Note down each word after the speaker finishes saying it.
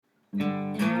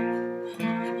I'm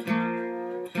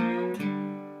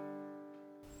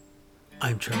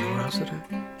Charlie Rossiter,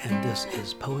 and this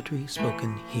is Poetry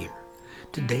Spoken Here.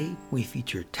 Today we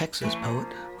feature Texas poet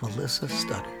Melissa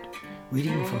Studdard,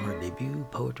 reading from her debut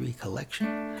poetry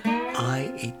collection,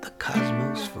 I Ate the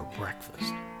Cosmos for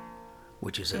Breakfast,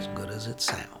 which is as good as it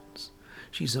sounds.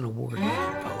 She's an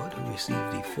award-winning poet who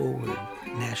received the Forward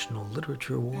National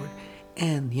Literature Award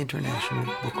and the International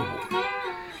Book Award.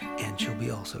 And she'll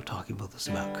be also talking with us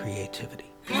about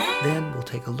creativity. Then we'll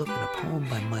take a look at a poem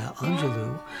by Maya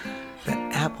Angelou that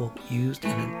Apple used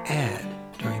in an ad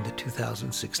during the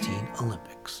 2016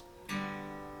 Olympics.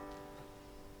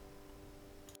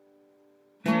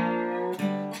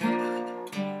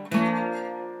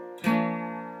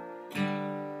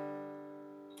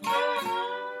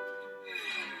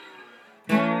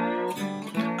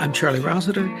 I'm Charlie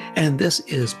Rossiter, and this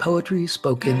is Poetry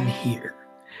Spoken Here.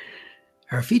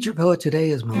 Our featured poet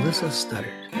today is Melissa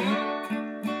Studdard.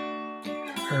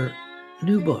 Her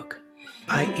new book,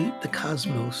 I Ate the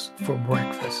Cosmos for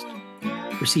Breakfast,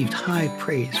 received high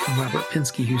praise from Robert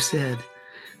Pinsky, who said,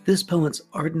 this poet's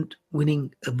ardent,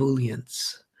 winning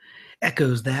ebullience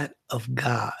echoes that of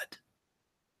God.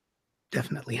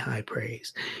 Definitely high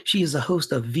praise. She is a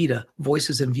host of VITA,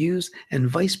 Voices and Views, and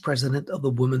vice president of the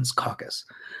Women's Caucus.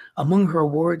 Among her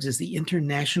awards is the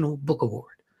International Book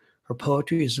Award. Her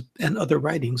poetry and other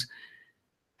writings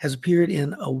has appeared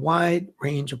in a wide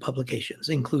range of publications,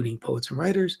 including Poets and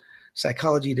Writers,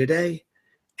 Psychology Today,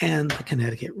 and the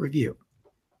Connecticut Review.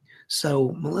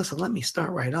 So, Melissa, let me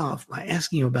start right off by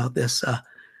asking you about this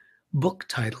book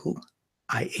title,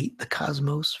 I Ate the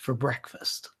Cosmos for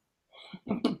Breakfast.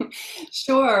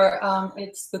 Sure.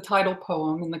 It's the title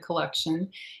poem in the collection.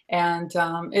 And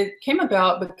it came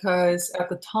about because at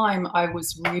the time I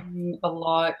was reading a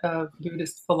lot of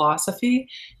Buddhist philosophy.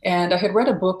 And I had read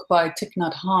a book by Thich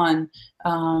Nhat Hanh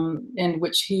in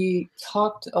which he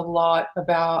talked a lot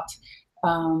about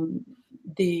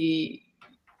the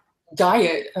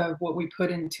diet of what we put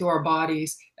into our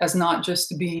bodies as not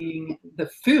just being the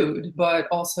food, but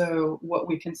also what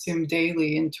we consume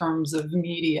daily in terms of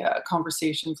media,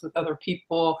 conversations with other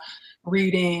people,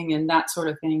 reading, and that sort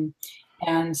of thing.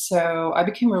 And so I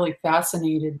became really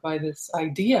fascinated by this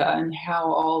idea and how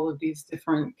all of these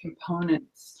different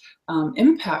components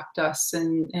impact us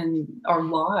and our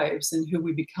lives and who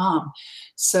we become.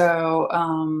 So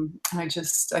I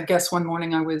guess one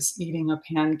morning I was eating a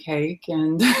pancake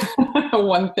and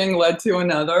one thing led to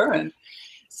another. And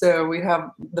so we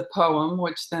have the poem,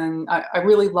 which then I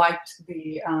really liked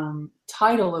the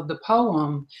title of the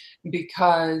poem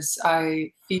because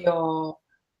I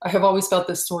have always felt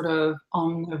this sort of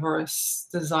omnivorous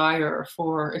desire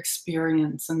for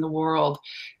experience in the world.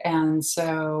 And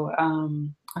so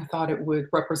I thought it would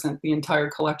represent the entire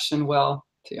collection well,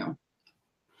 too.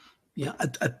 Yeah,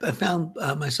 I found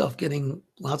myself getting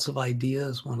lots of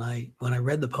ideas when I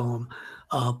read the poem.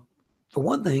 For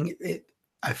one thing,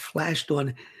 I flashed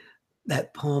on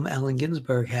that poem Allen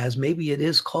Ginsberg has. Maybe it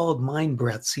is called Mind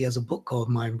Breaths. He has a book called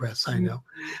Mind Breaths, I know.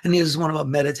 And there's one about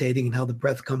meditating and how the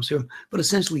breath comes through him, but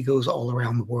essentially goes all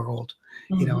around the world,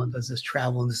 you know, and does this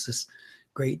travel and there's this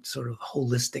great sort of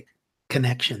holistic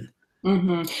connection.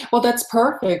 Well, that's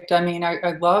perfect. I mean,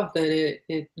 I love that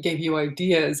it gave you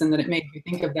ideas and that it made you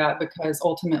think of that because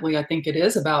ultimately I think it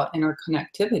is about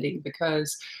interconnectivity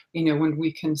because, you know, when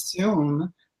we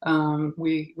consume,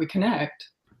 we connect.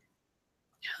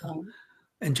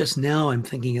 And just now I'm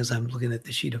thinking as I'm looking at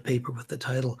the sheet of paper with the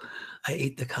title, I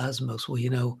Ate the Cosmos. Well,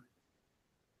 you know,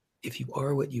 if you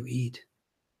are what you eat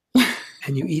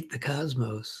and you eat the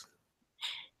cosmos,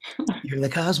 you're the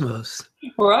cosmos.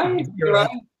 Right. You're Right.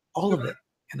 all of it,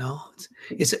 you know.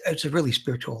 It's a really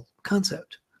spiritual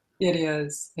concept. It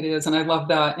is. It is. And I love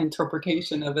that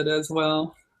interpretation of it as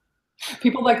well.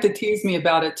 People like to tease me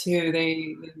about it too.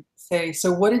 They say,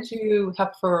 so what did you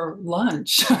have for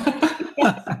lunch?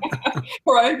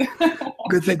 Right?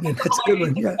 Good thing that's a good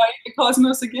one. Yeah. I ate the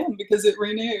cosmos again because it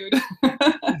renewed.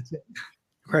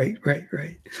 Right.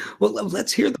 Well,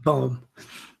 let's hear the poem.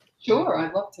 Sure,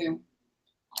 I'd love to.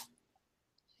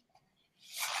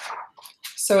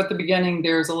 So at the beginning,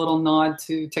 there's a little nod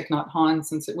to Thich Nhat Hanh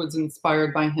since it was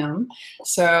inspired by him.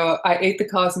 So I ate the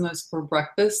cosmos for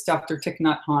breakfast after Thich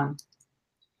Nhat Hanh.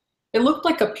 It looked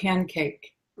like a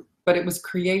pancake, but it was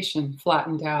creation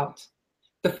flattened out.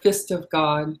 The fist of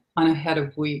God on a head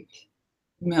of wheat.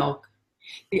 Milk.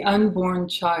 The unborn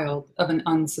child of an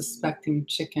unsuspecting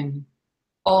chicken.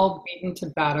 All beaten to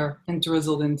batter and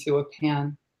drizzled into a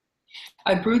pan.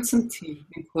 I brewed some tea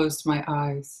and closed my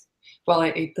eyes while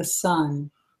I ate the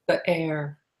sun, the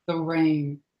air, the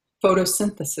rain,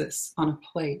 photosynthesis on a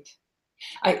plate.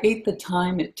 I ate the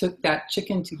time it took that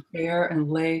chicken to bear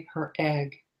and lay her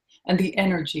egg, and the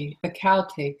energy a cow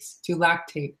takes to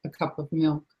lactate a cup of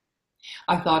milk.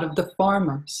 I thought of the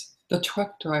farmers, the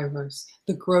truck drivers,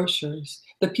 the grocers,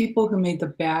 the people who made the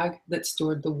bag that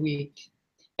stored the wheat.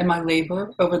 And my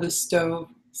labor over the stove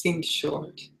seemed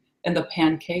short, and the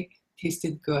pancake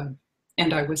tasted good,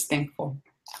 and I was thankful.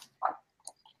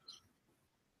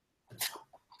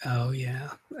 Oh yeah,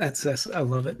 that's I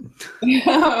love it.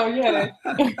 Oh yeah,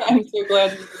 I'm so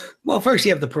glad. Well, first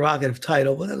you have the provocative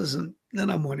title, but that doesn't. Then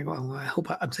I'm wondering, well,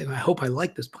 I'm saying I hope I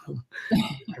like this poem.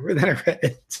 I read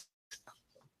it.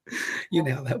 You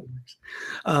know how that works.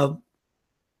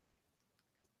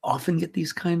 Often get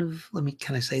these kind of,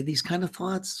 can I say these kind of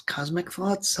thoughts, cosmic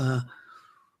thoughts?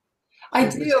 I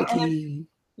do.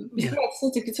 Yeah,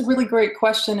 it's a really great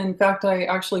question. In fact, I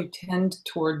actually tend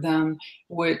toward them,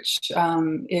 which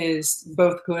is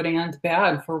both good and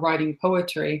bad for writing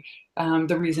poetry.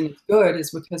 The reason it's good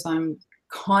is because I'm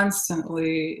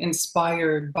constantly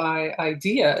inspired by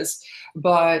ideas,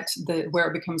 but where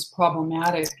it becomes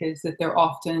problematic is that they're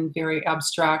often very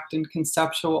abstract and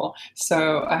conceptual.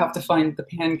 So I have to find the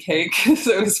pancake,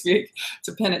 so to speak,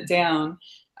 to pin it down.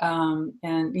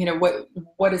 And you know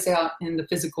what is out in the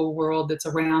physical world that's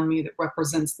around me that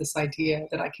represents this idea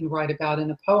that I can write about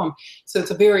in a poem. So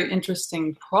it's a very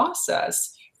interesting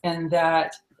process, and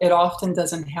that it often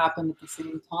doesn't happen at the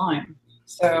same time.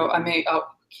 So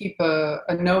I'll keep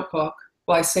a notebook.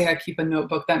 Well, I say I keep a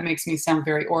notebook. That makes me sound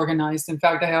very organized. In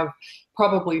fact, I have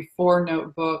probably 4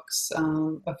 notebooks,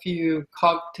 a few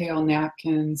cocktail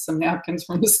napkins, some napkins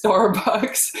from the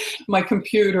Starbucks, my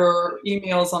computer,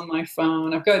 emails on my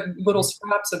phone. I've got little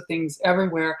scraps of things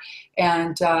everywhere.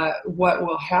 And what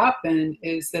will happen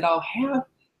is that I'll have,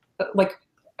 like,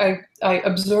 I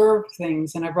observe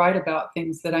things and I write about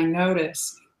things that I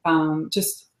notice,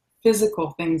 just physical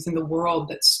things in the world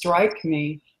that strike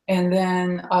me. And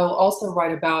then I'll also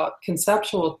write about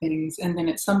conceptual things. And then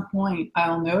at some point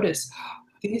I'll notice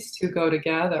these two go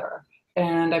together,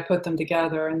 and I put them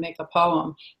together and make a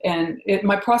poem. And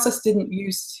my process didn't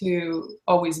used to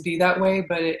always be that way,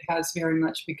 but it has very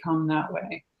much become that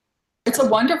way. It's a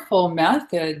wonderful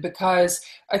method because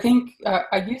I think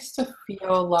I used to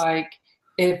feel like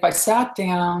if I sat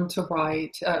down to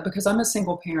write, because I'm a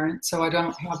single parent, so I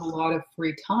don't have a lot of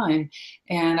free time.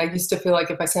 And I used to feel like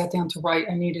if I sat down to write,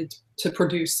 I needed to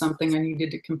produce something, I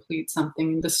needed to complete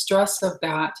something. The stress of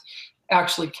that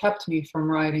actually kept me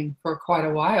from writing for quite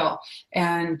a while.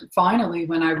 And finally,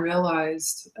 when I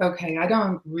realized, okay, I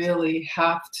don't really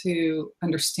have to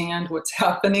understand what's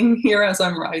happening here as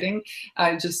I'm writing,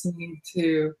 I just need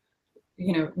to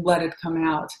let it come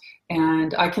out,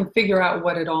 and I can figure out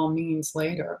what it all means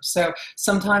later. So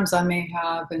sometimes I may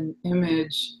have an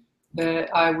image that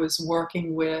I was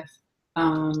working with,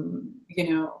 a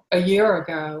year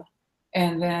ago,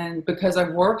 and then because I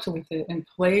worked with it and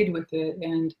played with it,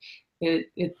 and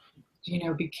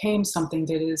it became something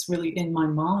that is really in my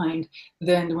mind.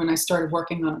 Then when I started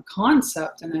working on a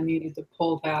concept and I needed to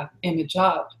pull that image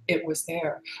up, it was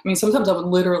there. I mean, sometimes I would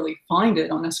literally find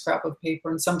it on a scrap of paper,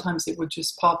 and sometimes it would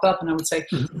just pop up and I would say,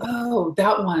 oh,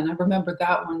 that one, I remember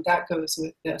that one, that goes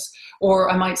with this. Or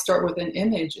I might start with an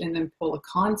image and then pull a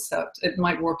concept. It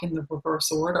might work in the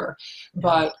reverse order,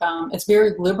 but it's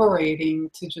very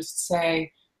liberating to just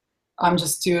say, I'm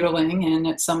just doodling, and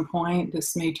at some point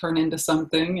this may turn into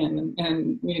something,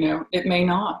 and it may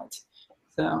not.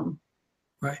 So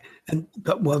right.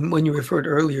 But when you referred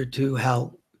earlier to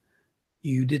how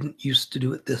you didn't used to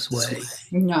do it this way,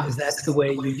 no, is that the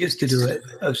way you used to do it?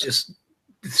 I was just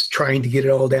trying to get it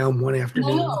all down one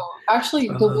afternoon. No, actually,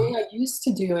 the way I used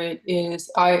to do it is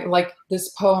I like this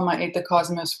poem. I ate the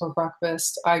cosmos for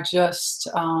breakfast. I just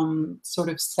sort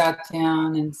of sat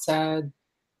down and said.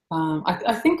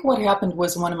 I think what happened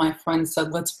was one of my friends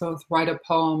said, let's both write a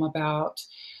poem about,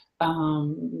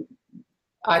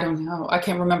 I don't know, I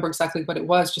can't remember exactly what it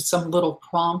was, just some little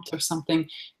prompt or something.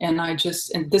 And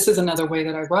this is another way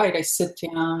that I write. I sit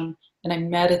down and I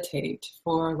meditate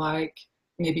for like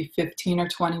maybe 15 or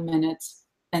 20 minutes.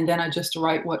 And then I just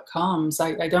write what comes.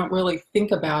 I don't really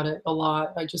think about it a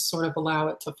lot. I just sort of allow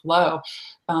it to flow.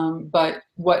 But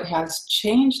what has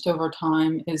changed over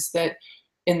time is that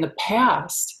in the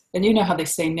past, and you know how they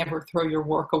say never throw your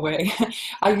work away.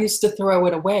 I used to throw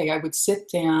it away. I would sit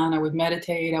down, I would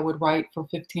meditate, I would write for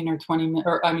 15 or 20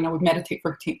 minutes, I would meditate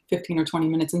for 15 or 20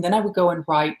 minutes, and then I would go and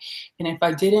write. And if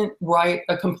I didn't write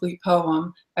a complete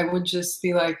poem, I would just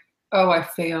be like, oh, I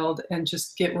failed, and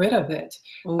just get rid of it.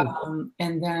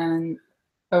 And then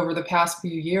over the past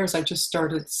few years, I just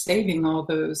started saving all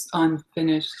those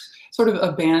unfinished, sort of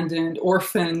abandoned,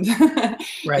 orphaned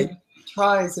right.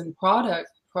 tries and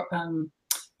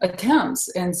attempts.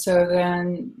 And so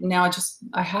then now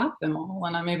I have them all,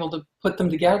 and I'm able to put them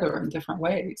together in different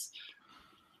ways.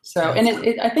 So, and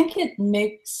I think it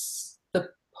makes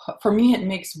for me, it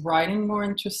makes writing more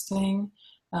interesting,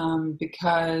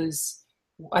 because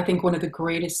I think one of the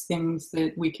greatest things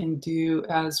that we can do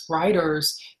as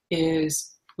writers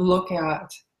is look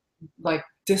at like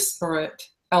disparate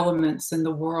elements in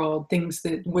the world, things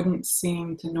that wouldn't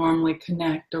seem to normally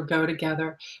connect or go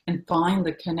together, and find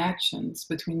the connections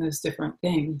between those different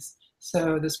things.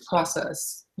 So this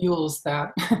process fuels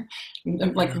that,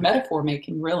 like metaphor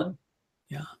making, really.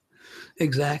 Yeah,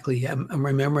 exactly. I'm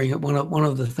remembering one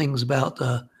of the things about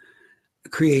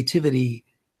creativity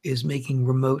is making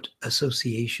remote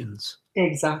associations.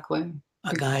 Exactly.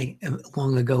 A guy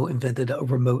long ago invented a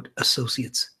remote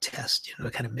associates test, to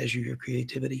kind of measure your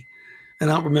creativity. And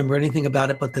I don't remember anything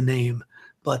about it but the name.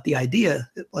 But the idea,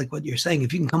 like what you're saying,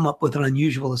 if you can come up with an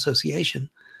unusual association,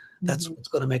 that's what's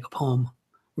going to make a poem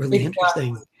really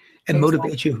interesting and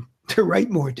motivate you to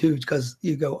write more too, because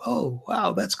you go, oh,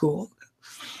 wow, that's cool.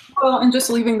 Well, and just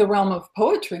leaving the realm of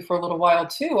poetry for a little while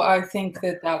too, I think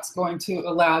that that's going to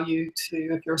allow you to,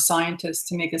 if you're a scientist,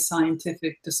 to make a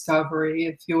scientific discovery.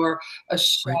 If you're a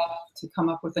chef, to come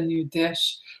up with a new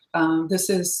dish. This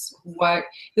is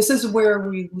where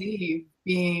we leave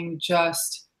being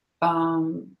just, I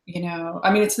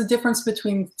mean, it's the difference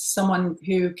between someone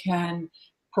who can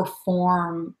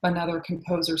perform another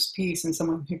composer's piece and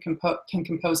someone who can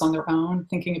compose on their own,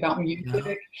 thinking about music.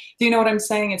 Yeah. Do you know what I'm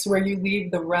saying? It's where you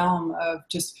leave the realm of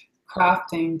just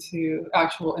crafting to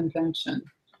actual invention.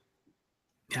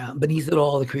 Yeah, beneath it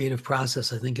all, the creative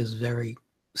process, I think, is very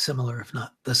similar, if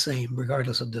not the same,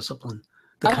 regardless of discipline.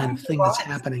 The kind of thing that's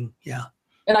happening. Yeah.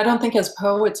 And I don't think as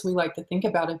poets we like to think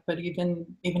about it, but even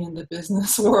in the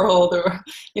business world, or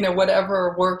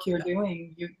whatever work you're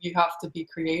doing, you have to be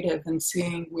creative, and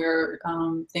seeing where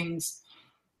things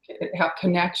have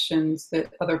connections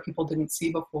that other people didn't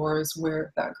see before is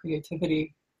where that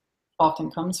creativity often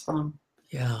comes from.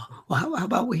 Yeah. Well, how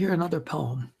about we hear another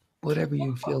poem? Whatever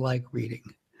you feel like reading.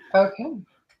 Okay.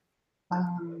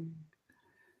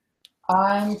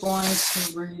 I'm going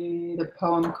to read a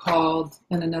poem called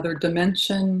 "In Another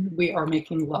Dimension, We Are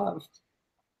Making Love."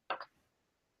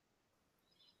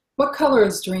 What color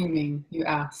is dreaming, you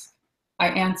ask? I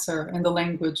answer in the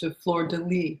language of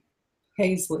fleur-de-lis,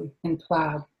 paisley, and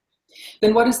plaid.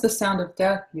 Then what is the sound of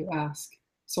death, you ask?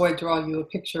 So I draw you a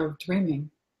picture of dreaming.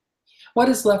 What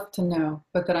is left to know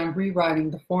but that I'm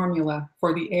rewriting the formula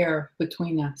for the air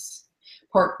between us?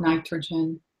 Part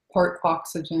nitrogen, part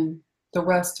oxygen, the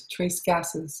rest trace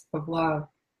gases of love.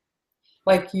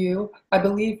 Like you, I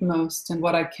believe most in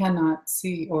what I cannot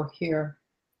see or hear.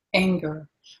 Anger,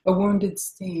 a wounded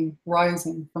steam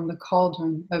rising from the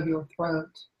cauldron of your throat.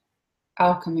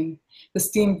 Alchemy, the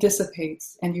steam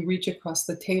dissipates and you reach across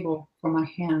the table for my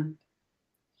hand.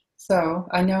 So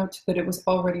I note that it was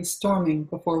already storming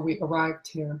before we arrived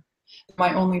here.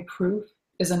 My only proof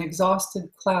is an exhausted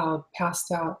cloud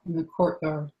passed out in the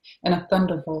courtyard and a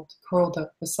thunderbolt curled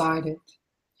up beside it.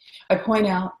 I point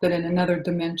out that in another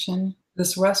dimension,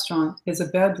 this restaurant is a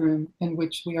bedroom in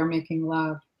which we are making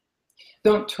love.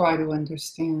 Don't try to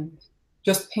understand.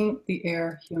 Just paint the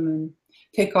air human.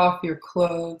 Take off your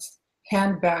clothes.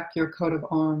 Hand back your coat of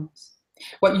arms.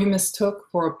 What you mistook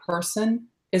for a person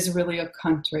is really a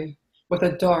country with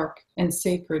a dark and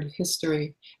sacred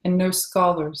history and no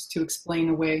scholars to explain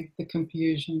away the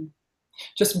confusion.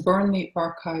 Just burn the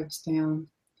archives down.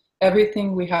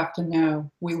 Everything we have to know,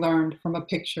 we learned from a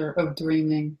picture of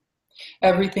dreaming.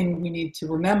 Everything we need to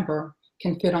remember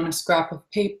can fit on a scrap of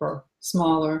paper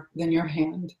smaller than your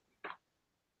hand.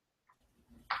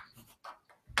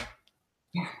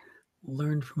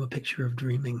 Learned from a picture of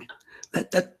dreaming.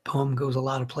 That poem goes a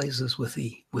lot of places with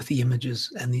the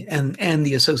images and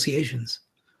the associations.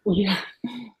 Yeah,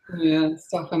 yes,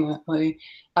 definitely.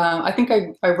 I think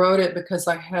I wrote it because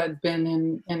I had been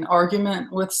in an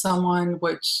argument with someone,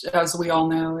 which, as we all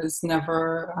know, is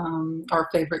never our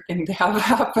favorite thing to have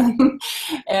happen.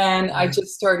 And I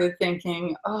just started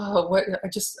thinking, oh,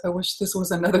 I wish this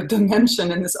was another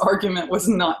dimension and this argument was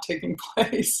not taking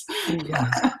place.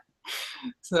 Yeah.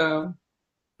 So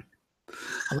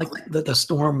I like that the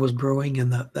storm was brewing in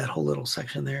that whole little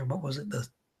section there. What was it?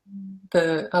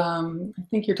 I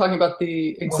think you're talking about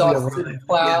the exhausted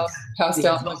cloud passed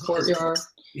out in the courtyard.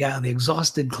 Yeah, the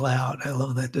exhausted cloud. I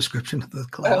love that description of the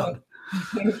cloud.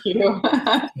 Thank you.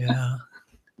 Yeah,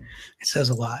 it says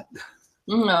a lot.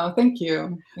 No, thank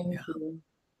you. Thank you.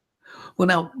 Well,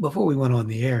 now, before we went on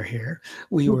the air here,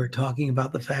 we were talking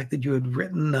about the fact that you had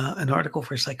written an article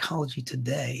for Psychology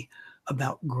Today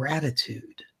about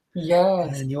gratitude.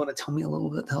 Yes. And you want to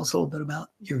tell us a little bit about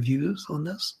your views on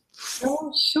this?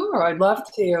 Oh, sure. I'd love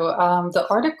to. The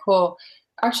article,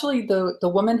 actually, the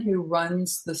woman who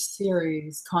runs the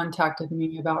series contacted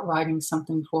me about writing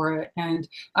something for it. And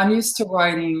I'm used to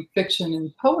writing fiction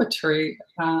and poetry.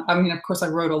 I mean, of course, I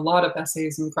wrote a lot of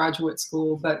essays in graduate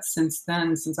school, but since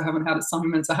then, since I haven't had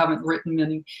assignments, I haven't written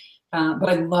many. But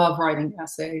I love writing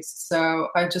essays. So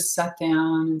I just sat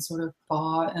down and sort of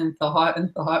thought and thought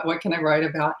and thought, what can I write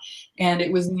about? And it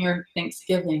was near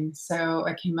Thanksgiving, so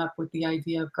I came up with the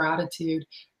idea of gratitude.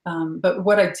 But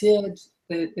what I did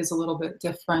that is a little bit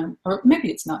different, or maybe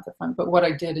it's not different, but what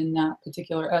I did in that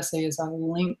particular essay is I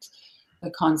linked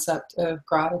the concept of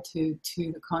gratitude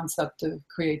to the concept of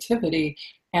creativity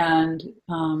and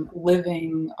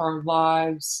living our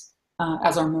lives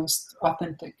as our most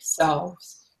authentic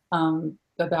selves.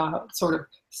 About sort of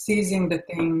seizing the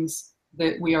things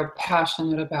that we are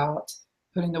passionate about,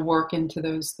 putting the work into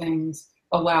those things,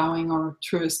 allowing our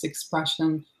truest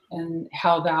expression, and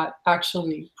how that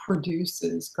actually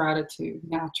produces gratitude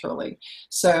naturally.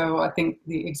 So I think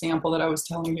the example that I was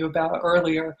telling you about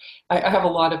earlier, I have a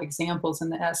lot of examples in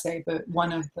the essay, but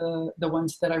one of the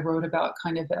ones that I wrote about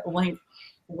kind of at length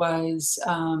was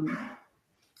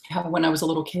how when I was a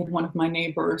little kid, one of my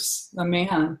neighbors, a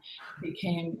man,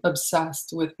 became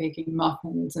obsessed with baking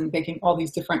muffins and baking all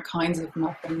these different kinds of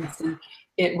muffins. And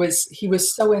he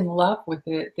was so in love with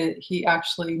it that he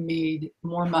actually made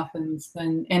more muffins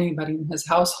than anybody in his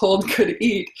household could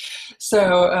eat.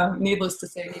 So, needless to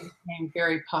say, he became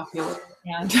very popular.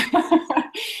 And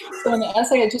so in the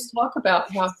essay, I just talk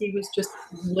about how he was just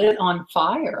lit on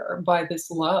fire by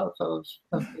this love of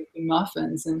baking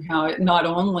muffins, and how it not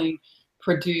only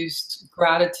produced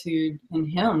gratitude in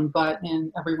him, but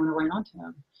in everyone around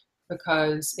him,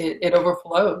 because it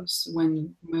overflows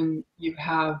when you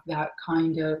have that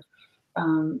kind of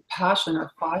passion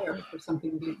or fire for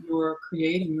something that you're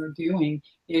creating or doing.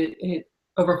 It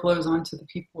overflows onto the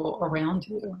people around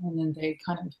you, and then they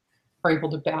kind of are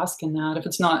able to bask in that. If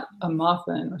it's not a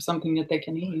muffin or something that they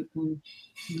can eat, then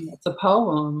it's a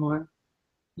poem, or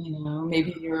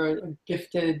maybe you're a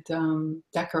gifted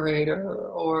decorator,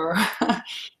 or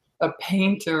a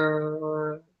painter,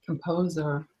 or a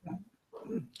composer.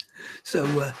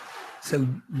 So, so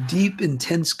deep,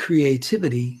 intense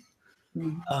creativity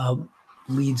um,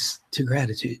 leads to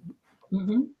gratitude,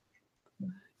 Mm-hmm.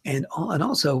 and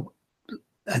also,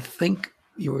 I think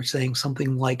you were saying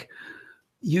something like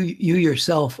you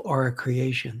yourself are a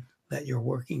creation that you're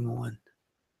working on,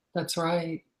 That's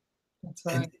right. That's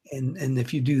right. and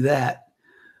if you do that,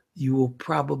 you will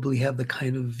probably have the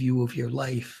kind of view of your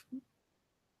life.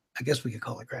 I guess we could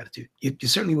call it gratitude. You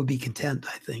certainly would be content,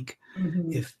 I think,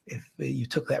 Mm-hmm. if you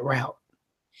took that route.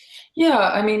 Yeah,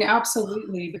 I mean,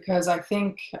 absolutely, because I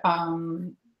think,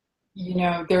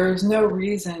 there's no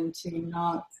reason to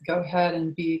not go ahead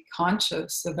and be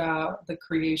conscious about the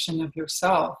creation of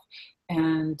yourself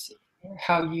and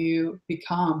how you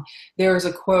become. There's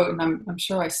a quote, and I'm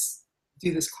sure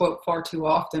do this quote far too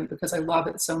often because I love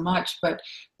it so much, but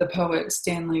the poet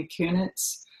Stanley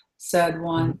Kunitz said Mhm.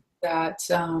 once that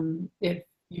if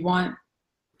you want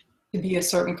to be a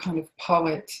certain kind of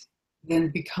poet, then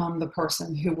become the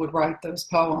person who would write those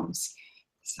poems.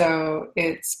 So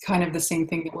it's kind of the same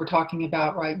thing that we're talking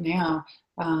about right now.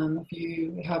 If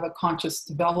you have a conscious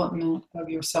development of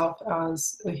yourself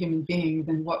as a human being,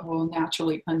 then what will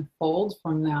naturally unfold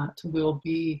from that will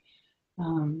be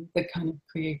the kind of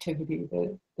creativity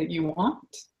that you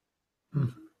want.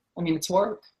 Mm. I mean, it's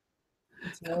work.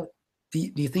 It's work. Do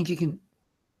you think you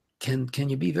can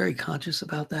you be very conscious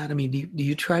about that? I mean, do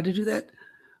you try to do that,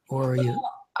 or are you?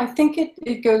 I think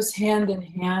it goes hand in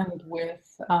hand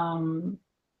with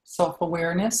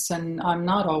self-awareness, and I'm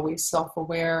not always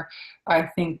self-aware. I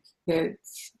think that,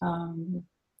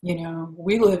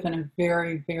 we live in a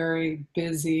very, very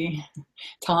busy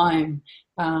time.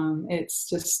 It's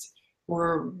just,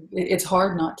 it's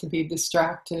hard not to be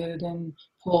distracted and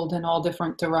pulled in all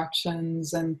different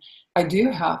directions. And I do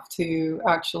have to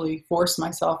actually force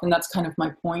myself. And that's kind of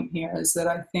my point here, is that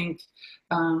I think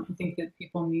that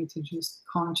people need to just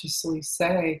consciously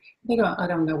say, I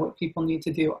don't know what people need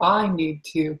to do. I need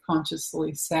to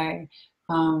consciously say,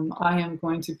 I am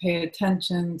going to pay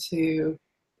attention to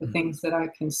the things that I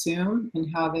consume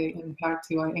and how they impact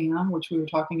who I am, which we were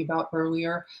talking about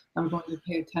earlier. I'm going to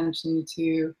pay attention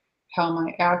to how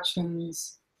my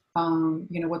actions,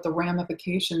 what the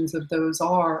ramifications of those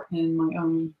are in my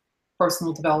own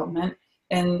personal development.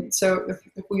 And so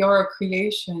if we are a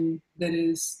creation that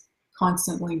is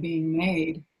constantly being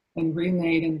made and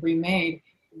remade,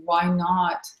 why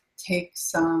not take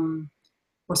some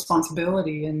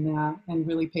responsibility in that and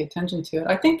really pay attention to it.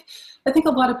 I think a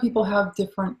lot of people have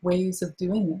different ways of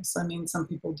doing this. I mean, some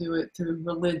people do it through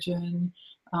religion,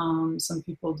 some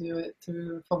people do it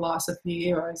through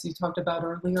philosophy, or as you talked about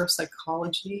earlier,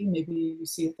 psychology. Maybe you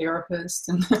see a therapist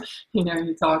and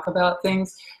you talk about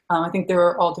things. I think there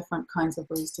are all different kinds of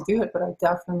ways to do it, but I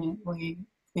definitely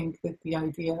think that the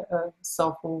idea of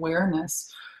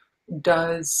self-awareness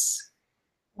does,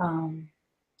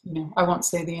 I won't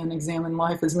say the unexamined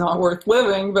life is not worth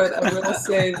living, but I will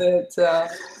say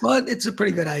that well, it's a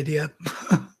pretty good idea.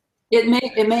 it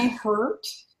may hurt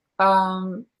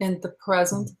in the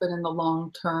present, but in the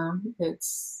long term, it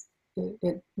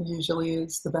usually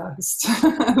is the best,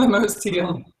 the most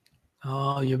healing.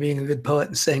 Oh, you're being a good poet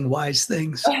and saying wise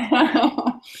things.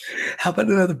 How about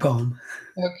another poem?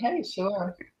 Okay,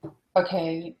 sure.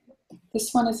 Okay,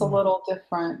 this one is a little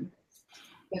different.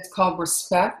 It's called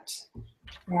Respect,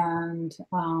 and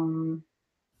I'll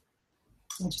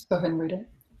just go ahead and read it.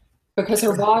 Because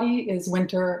her body is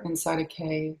winter inside a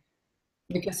cave.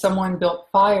 Because someone built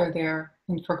fire there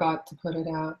and forgot to put it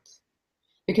out.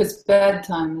 Because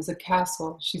bedtime is a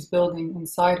castle she's building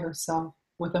inside herself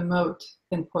with a moat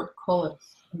and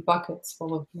portcullis and buckets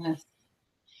full of mist.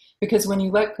 Because when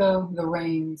you let go the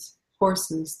reins,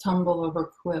 horses tumble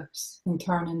over cliffs and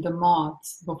turn into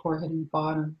moths before hitting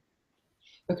bottom.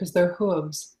 Because their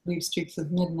hooves leave streaks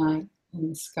of midnight in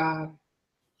the sky.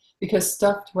 Because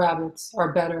stuffed rabbits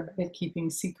are better at keeping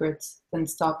secrets than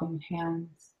stopping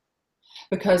hands.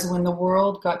 Because when the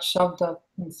world got shoved up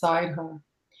inside her,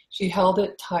 she held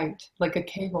it tight like a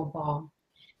cable ball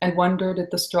and wondered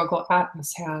at the struggle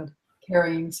Atlas had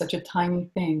carrying such a tiny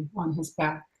thing on his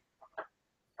back.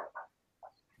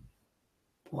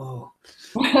 Whoa.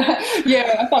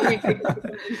 Yeah, I thought we could.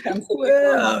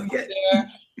 Well,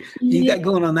 you got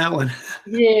going on that one.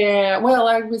 Yeah, well,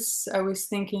 I was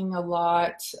thinking a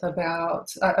lot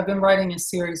about. I've been writing a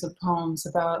series of poems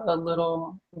about a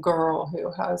little girl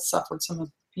who has suffered some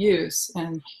abuse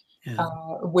and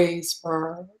ways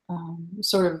for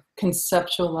sort of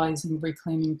conceptualizing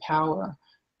reclaiming power.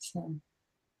 So.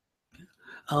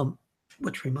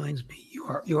 Which reminds me,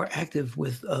 you are active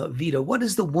with VITA. What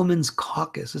is the Women's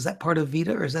Caucus? Is that part of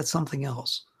VITA, or is that something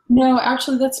else? No,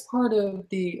 actually, that's part of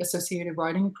the associated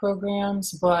writing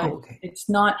programs, but it's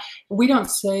not. We don't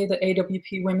say the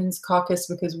AWP Women's Caucus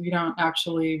because we don't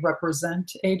actually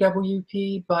represent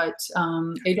AWP, but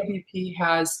AWP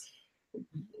has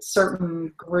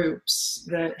certain groups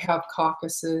that have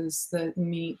caucuses that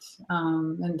meet,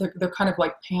 and they're kind of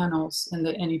like panels, and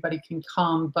that anybody can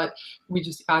come, but we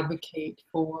just advocate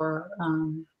for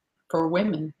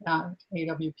women at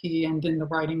AWP and in the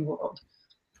writing world.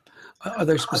 Are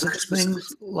there specific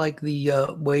things like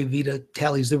the way VITA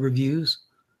tallies the reviews?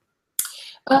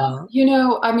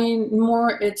 I mean,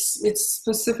 it's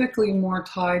specifically more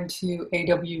tied to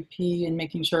AWP and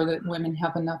making sure that women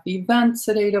have enough events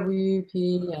at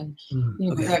AWP and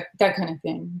that kind of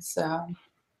thing. So,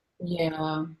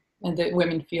 yeah, and that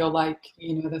women feel like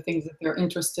the things that they're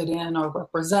interested in are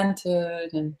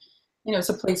represented, and it's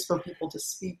a place for people to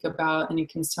speak about any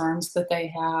concerns that they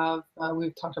have.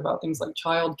 We've talked about things like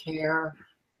childcare,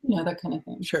 that kind of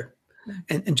thing. Sure.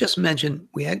 And just mention,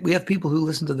 we have people who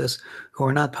listen to this who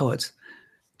are not poets.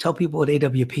 Tell people what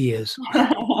AWP is,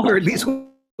 or at least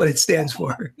what it stands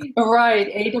for.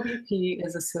 Right. AWP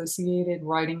is Associated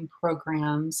Writing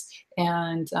Programs,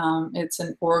 and it's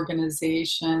an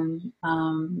organization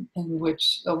in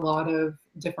which a lot of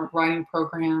different writing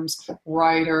programs,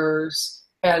 writers,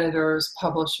 editors,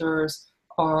 publishers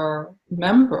are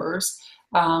members,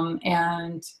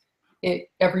 and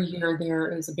every year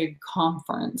there is a big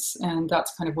conference, and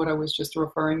that's kind of what I was just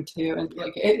referring to. And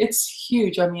it's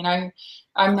huge. I mean,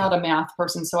 I'm not a math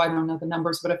person, so I don't know the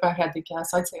numbers, but if I had to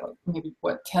guess, I'd say maybe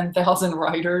 10,000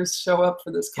 writers show up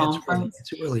for this conference.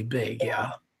 It's really big,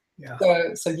 yeah.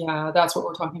 So yeah, that's what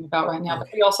we're talking about right now. But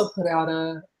we also put out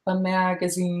a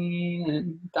magazine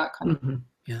and that kind of thing.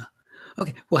 Yeah.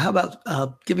 Okay. Well, how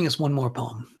about giving us one more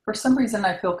poem? For some reason,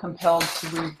 I feel compelled to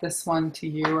read this one to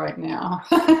you right now.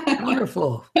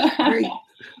 Wonderful. Great.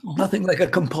 Nothing like a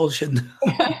compulsion.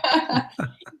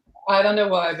 I don't know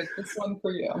why, but this one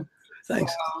for you.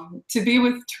 Thanks. To be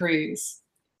with trees.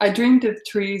 I dreamed of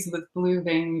trees with blue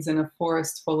veins in a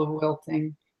forest full of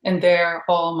wilting. And there,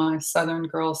 all my Southern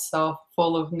girl self,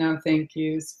 full of no thank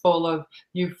yous, full of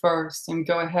you first, and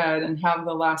go ahead and have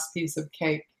the last piece of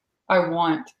cake. I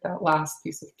want that last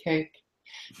piece of cake.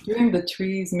 Dreamed the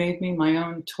trees made me my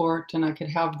own torch, and I could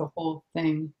have the whole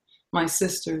thing. My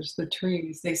sisters, the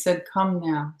trees, they said, come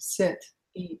now, sit,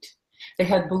 eat. They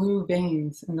had blue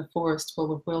veins in the forest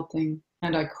full of wilting,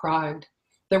 and I cried.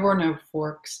 There were no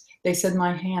forks. They said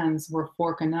my hands were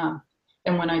fork enough.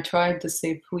 And when I tried to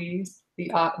say please,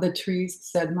 the trees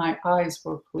said my eyes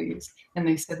were pleased. And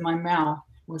they said my mouth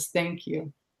was thank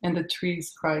you. And the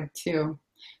trees cried too.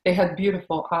 They had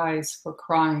beautiful eyes for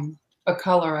crying, a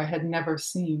color I had never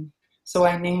seen. So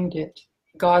I named it.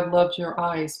 God loved your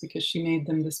eyes because she made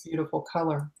them this beautiful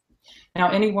color.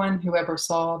 Now, anyone who ever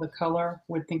saw the color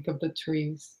would think of the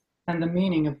trees and the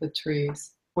meaning of the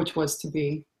trees, which was to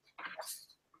be.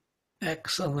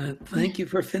 Excellent. Thank you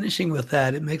for finishing with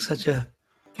that. It makes such a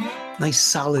nice,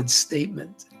 solid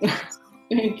statement.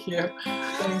 Thank you.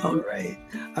 All right.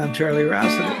 I'm Charlie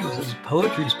Rossiter. This is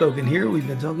Poetry Spoken Here. We've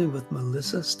been talking with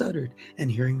Melissa Studdard and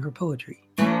hearing her poetry.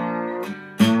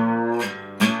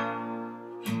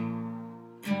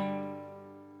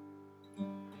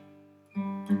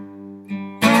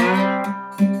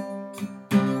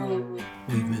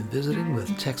 We've been visiting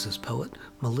with Texas poet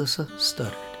Melissa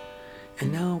Studdard.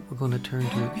 And now we're going to turn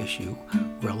to an issue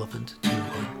relevant to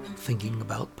thinking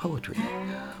about poetry.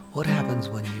 What happens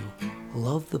when you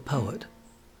love the poet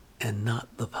and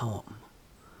not the poem?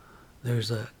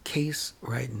 There's a case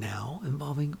right now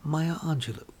involving Maya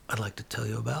Angelou I'd like to tell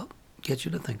you about, get you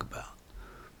to think about.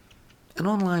 An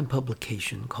online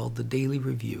publication called The Daily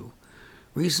Review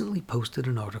recently posted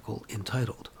an article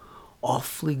entitled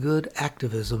Awfully Good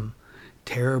Activism,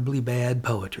 Terribly Bad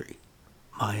Poetry,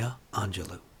 Maya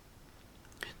Angelou.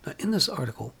 Now, in this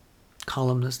article,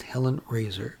 columnist Helen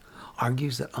Razer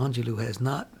argues that Angelou has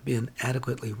not been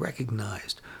adequately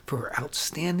recognized for her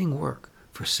outstanding work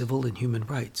for civil and human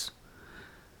rights,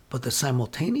 but that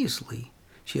simultaneously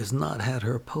she has not had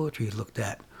her poetry looked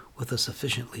at with a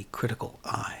sufficiently critical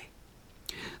eye.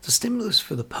 The stimulus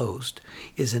for the post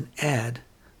is an ad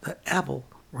that Apple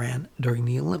ran during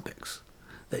the Olympics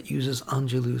that uses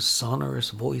Angelou's sonorous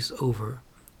voice-over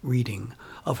reading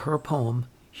of her poem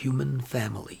Human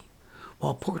Family,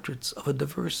 while portraits of a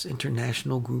diverse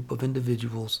international group of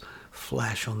individuals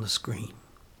flash on the screen.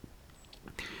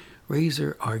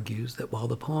 Razer argues that while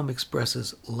the poem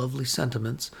expresses lovely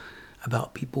sentiments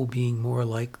about people being more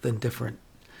alike than different,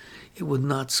 it would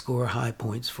not score high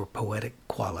points for poetic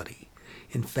quality.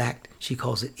 In fact, she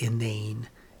calls it inane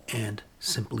and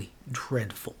simply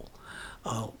dreadful.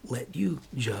 I'll let you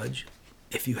judge.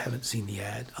 If you haven't seen the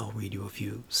ad, I'll read you a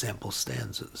few sample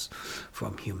stanzas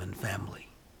from Human Family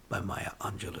by Maya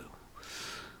Angelou.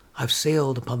 I've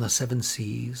sailed upon the 7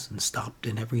 seas and stopped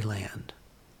in every land.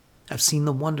 I've seen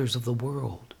the wonders of the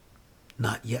world,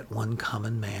 not yet one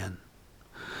common man.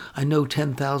 I know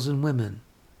 10,000 women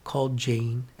called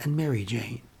Jane and Mary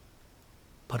Jane,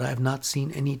 but I have not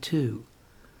seen any two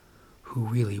who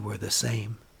really were the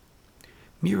same.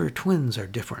 Mirror twins are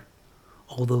different,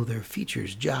 although their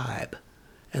features jibe,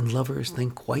 and lovers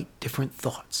think quite different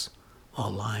thoughts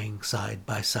while lying side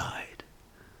by side.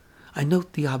 I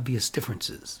note the obvious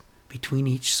differences between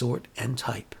each sort and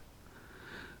type,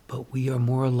 but we are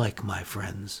more alike, my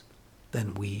friends,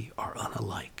 than we are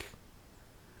unalike.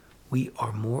 We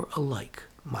are more alike,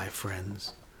 my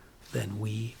friends, than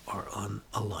we are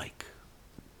unalike.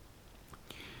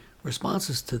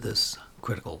 Responses to this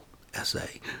critical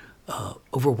essay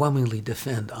overwhelmingly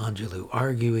defend Angelou,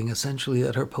 arguing essentially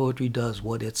that her poetry does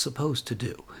what it's supposed to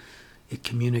do. It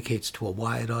communicates to a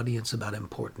wide audience about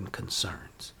important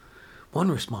concerns.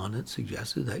 One respondent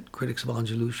suggested that critics of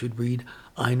Angelou should read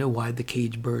I Know Why the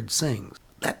Caged Bird Sings.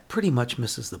 That pretty much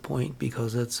misses the point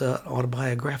because it's an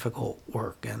autobiographical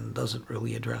work and doesn't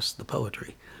really address the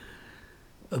poetry.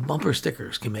 Bumper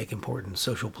stickers can make important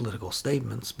social political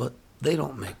statements, but they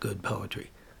don't make good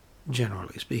poetry,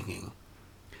 generally speaking.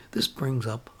 This brings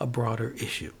up a broader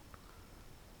issue.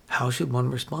 How should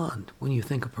one respond when you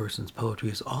think a person's poetry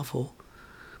is awful,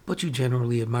 but you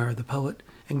generally admire the poet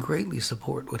and greatly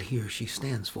support what he or she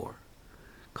stands for?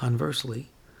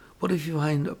 Conversely, what if you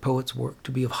find a poet's work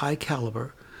to be of high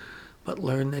caliber, but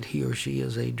learn that he or she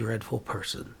is a dreadful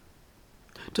person?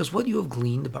 Does what you have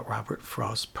gleaned about Robert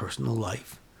Frost's personal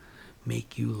life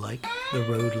make you like The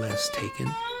Road Less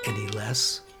Taken any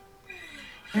less?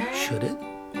 Should it?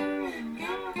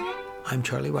 I'm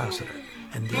Charlie Rossiter,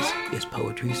 and this is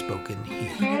Poetry Spoken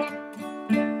Here.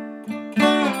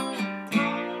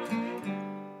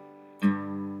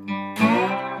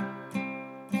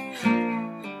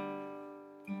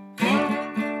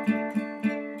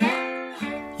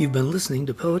 You've been listening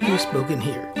to Poetry Spoken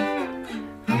Here.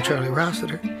 I'm Charlie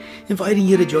Rossiter, inviting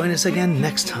you to join us again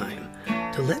next time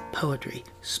to let poetry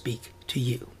speak to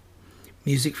you.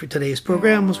 Music for today's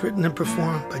program was written and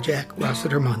performed by Jack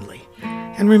Rossiter Munley.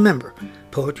 And remember,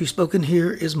 Poetry Spoken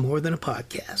Here is more than a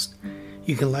podcast.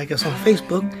 You can like us on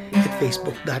Facebook at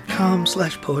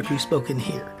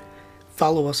facebook.com/poetryspokenhere.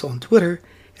 Follow us on Twitter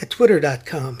at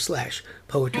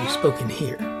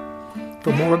twitter.com/poetryspokenhere.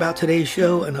 For more about today's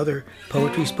show and other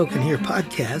Poetry Spoken Here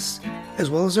podcasts, as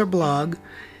well as our blog,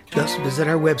 just visit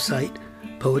our website,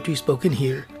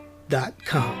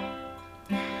 poetryspokenhere.com.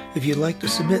 If you'd like to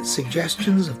submit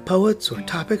suggestions of poets or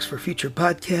topics for future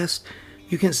podcasts,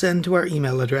 you can send to our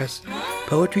email address,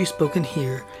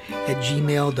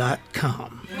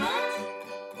 poetryspokenhere@gmail.com.